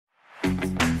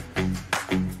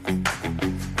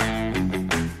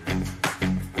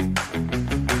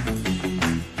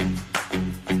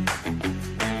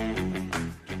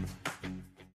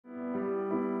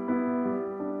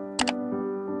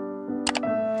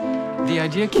The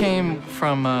idea came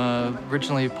from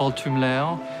originally Paul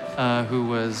Tumler, who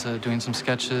was doing some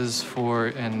sketches for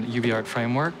in UV Art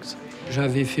Frameworks.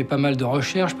 J'avais fait pas mal de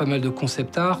recherches, pas mal de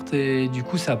concept art, et du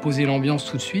coup, ça a posé l'ambiance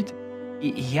tout de suite.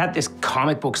 He had this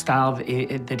comic book style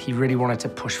that he really wanted to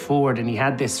push forward, and he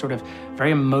had this sort of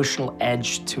very emotional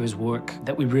edge to his work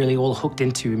that we really all hooked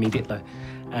into immediately.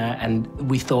 And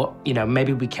we thought, you know,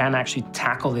 maybe we can actually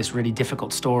tackle this really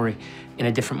difficult story in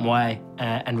a different way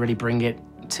and really bring it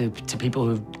to people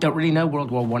who don't really know World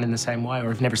War I in the same way or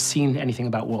have never seen anything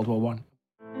about World War I.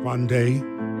 One day,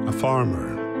 a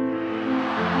farmer.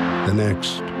 The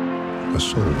next, a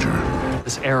soldier.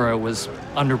 This era was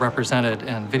underrepresented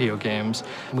in video games.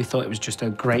 We thought it was just a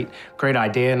great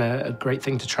idea and a great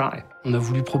thing to try. On a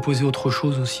voulu proposer autre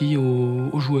chose aussi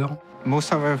aux joueurs.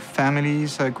 Most of our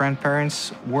families,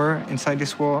 grandparents were inside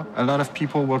this war. A lot of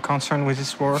people were concerned with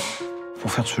this war.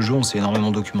 Pour faire ce jeu, on s'est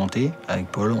énormément documenté. Avec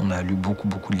Paul, on a lu beaucoup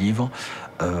de livres.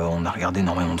 On a regardé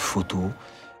énormément de photos.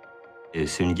 Et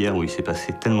c'est une guerre où il s'est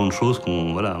passé tellement de choses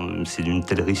c'est d'une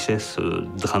telle richesse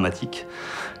dramatique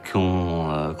qu'on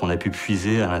a pu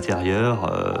puiser à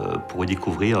l'intérieur pour y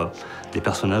découvrir des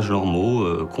personnages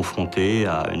normaux confrontés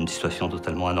à une situation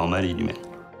totalement anormale et inhumaine.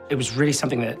 It was really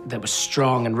something that was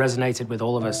strong and resonated with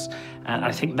all of us. And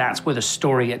I think that's where the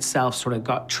story itself sort of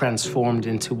got transformed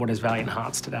into what is Valiant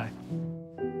Hearts today.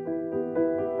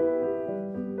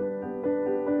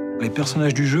 Les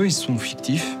personnages du jeu, ils sont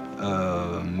fictifs,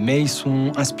 mais ils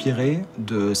sont inspirés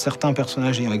de certains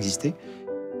personnages ayant existé.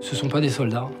 Ce ne sont pas des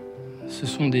soldats, ce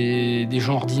sont des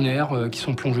gens ordinaires qui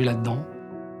sont plongés là-dedans.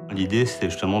 L'idée, c'était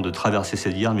justement de traverser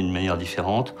cette guerre, mais d'une manière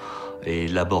différente, et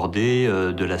l'aborder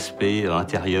de l'aspect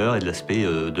intérieur et de l'aspect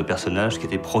de personnages qui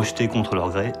étaient projetés contre leur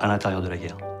gré à l'intérieur de la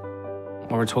guerre.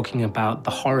 When we're talking about the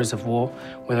horrors of war,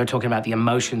 whether we're talking about the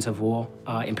emotions of war,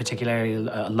 in particular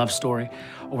a love story,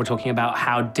 or we're talking about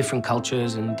how different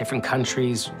cultures and different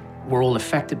countries were all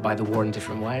affected by the war in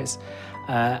different ways.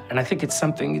 And I think it's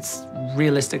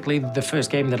realistically the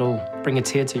first game that'll bring a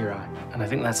tear to your eye. And I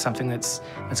think that's something that's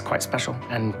quite special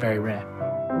and very rare.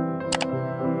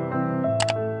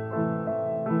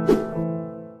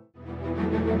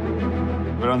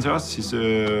 Valiant Hearts is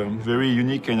a very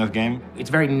unique kind of game. It's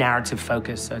very narrative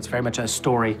focused, so it's very much a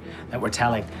story that we're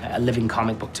telling, a living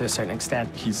comic book to a certain extent.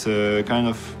 It's a kind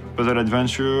of puzzle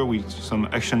adventure with some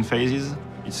action phases.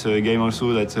 It's a game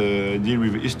also that deals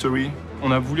with history.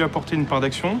 On a voulu apporter une part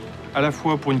d'action, à la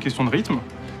fois pour une question de rythme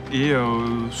et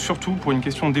surtout pour une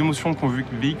question d'émotion qu'on veut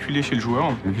véhiculer chez le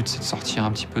joueur. Le but, c'est de sortir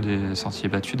un petit peu des sentiers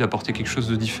battus, d'apporter quelque chose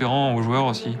de différent aux joueurs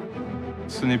aussi.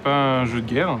 Ce n'est pas un jeu de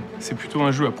guerre, c'est plutôt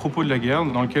un jeu à propos de la guerre,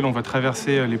 dans lequel on va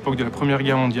traverser l'époque de la Première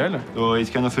Guerre mondiale. So it's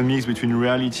kind of a mix between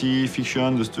reality,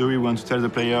 fiction, the story we want to tell the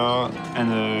player,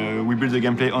 and we build the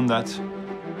gameplay on that.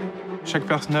 Chaque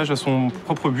personnage a son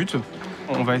propre but.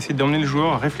 On va essayer d'emmener le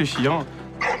joueur à réfléchir.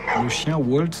 Le chien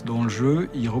Walt, dans le jeu,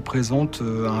 il représente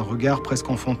un regard presque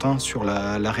enfantin sur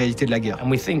la réalité de la guerre. And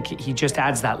we think he just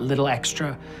adds that little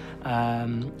extra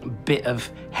bit of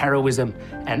heroism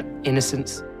and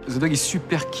innocence. The dog is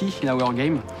super key in our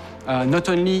game. Not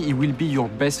only he will be your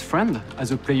best friend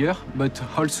as a player, but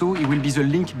also he will be the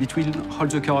link between all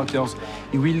the characters.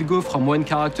 He will go from one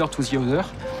character to the other,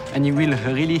 and he will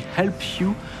really help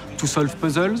you to solve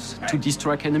puzzles, to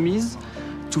distract enemies,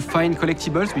 to find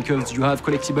collectibles, because you have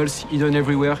collectibles hidden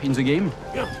everywhere in the game.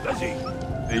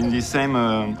 In the same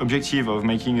objective of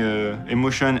making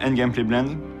emotion and gameplay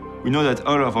blend, we know that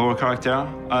all of our character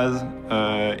has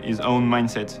his own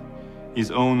mindset, his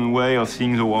own way of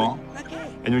seeing the war,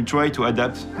 and we try to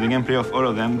adapt the gameplay of all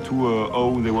of them to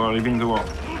how they were living the war.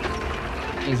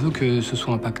 On veut que ce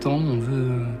soit impactant,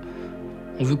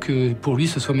 on veut que pour lui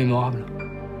ce soit mémorable.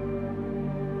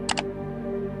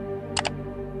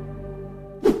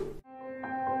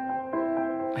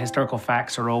 Historical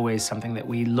facts are always something that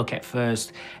we look at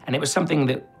first, and it was something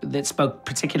that spoke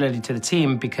particularly to the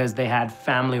team because they had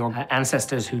family or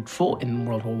ancestors who'd fought in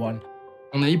World War I.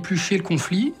 On a épluché le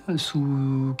conflit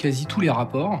sous quasi tous les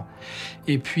rapports,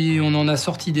 et puis on en a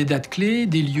sorti des dates clés,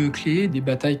 des lieux clés, des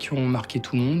batailles qui ont marqué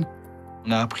tout le monde. On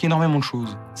a appris énormément de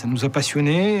choses. Ça nous a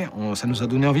passionnés, ça nous a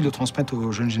donné envie de le transmettre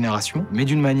aux jeunes générations, mais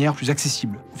d'une manière plus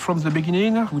accessible. From the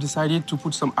beginning, we decided to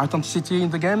put some authenticity in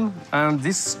the game, and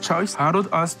this choice allowed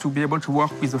us to be able to work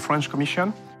with the French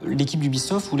Commission. L'équipe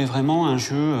d'Ubisoft voulait vraiment un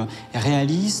jeu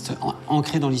réaliste,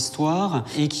 ancré dans l'histoire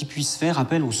et qui puisse faire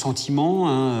appel aux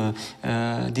sentiments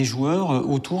des joueurs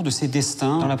autour de ces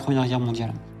destins dans la Première Guerre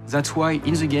mondiale. That's why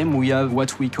in the game we have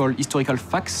what we call historical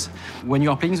facts. When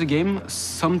you are playing the game,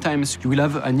 sometimes you will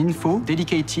have an info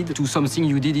dedicated to something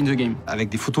you did in the game. Avec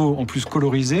des photos en plus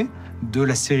colorisées de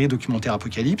la série documentaire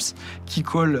Apocalypse qui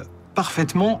collent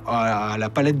parfaitement à la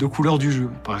palette de couleurs du jeu.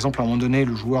 Par exemple, à un moment donné,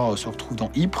 le joueur se retrouve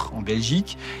dans Ypres, en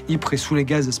Belgique. Ypres est sous les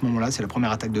gaz à ce moment-là, c'est la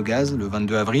première attaque de gaz, le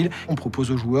 22 avril. On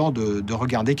propose au joueur de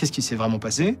regarder qu'est-ce qui s'est vraiment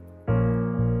passé.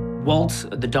 Walt,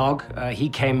 the dog, he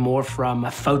came more from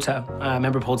a photo. I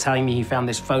remember Paul telling me he found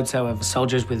this photo of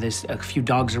soldiers with a few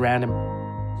dogs around him.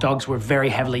 Dogs were very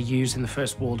heavily used in the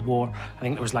First World War. I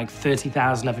think there was like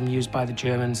 30,000 of them used by the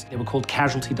Germans. They were called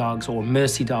casualty dogs or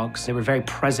mercy dogs. They were very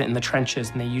present in the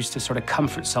trenches and they used to sort of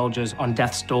comfort soldiers on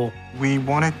death's door. We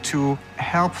wanted to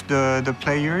help the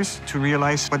players to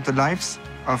realize what the lives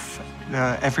of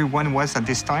everyone was at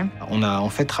this time. On a en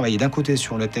fait travaillé d'un côté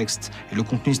sur le texte et le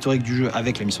contenu historique du jeu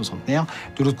avec la mission centenaire,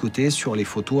 de l'autre côté sur les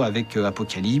photos avec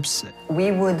Apocalypse.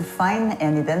 We would find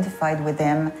and identify with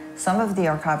them some of the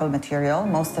archival material.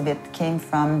 Most of it came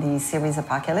from the series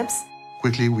Apocalypse.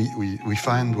 Quickly, we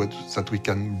find that we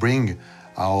can bring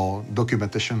our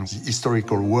documentation, the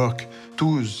historical work,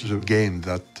 to the game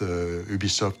that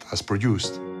Ubisoft has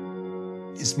produced.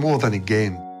 It's more than a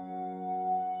game.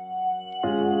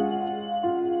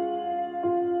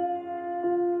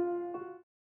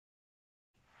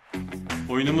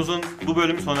 Oyunumuzun bu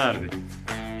bölümü sona erdi.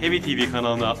 Heavy TV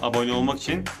kanalına abone olmak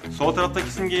için sol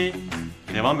taraftaki simgeyi,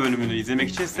 devam bölümünü izlemek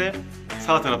içinse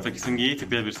sağ taraftaki simgeyi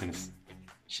tıklayabilirsiniz.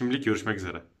 Şimdilik görüşmek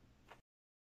üzere.